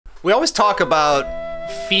We always talk about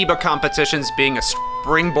FIBA competitions being a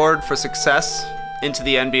springboard for success into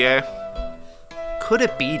the NBA. Could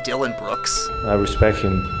it be Dillon Brooks? I respect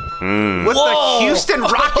him. With the Houston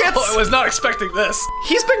Rockets? I was not expecting this.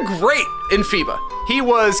 He's been great in FIBA. He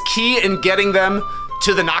was key in getting them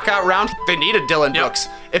to the knockout round. They needed Dillon Brooks.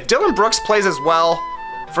 If Dillon Brooks plays as well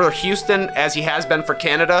for Houston as he has been for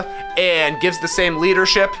Canada and gives the same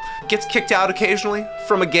leadership, gets kicked out occasionally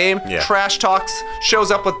from a game, trash talks,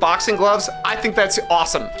 shows up with boxing gloves, I think that's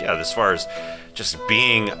awesome. Yeah, as far as just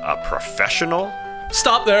being a professional.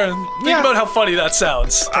 Stop there and think about how funny that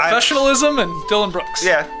sounds. Professionalism and Dillon Brooks.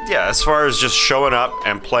 Yeah, as far as just showing up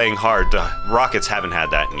and playing hard, the Rockets haven't had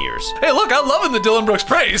that in years. Hey, look, I'm loving the Dillon Brooks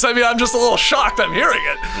praise. I mean, I'm just a little shocked I'm hearing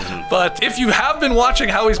it. But if you have been watching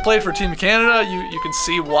how he's played for Team Canada, you can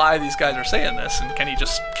see why these guys are saying this. And can he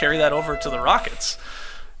just carry that over to the Rockets?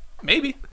 Maybe.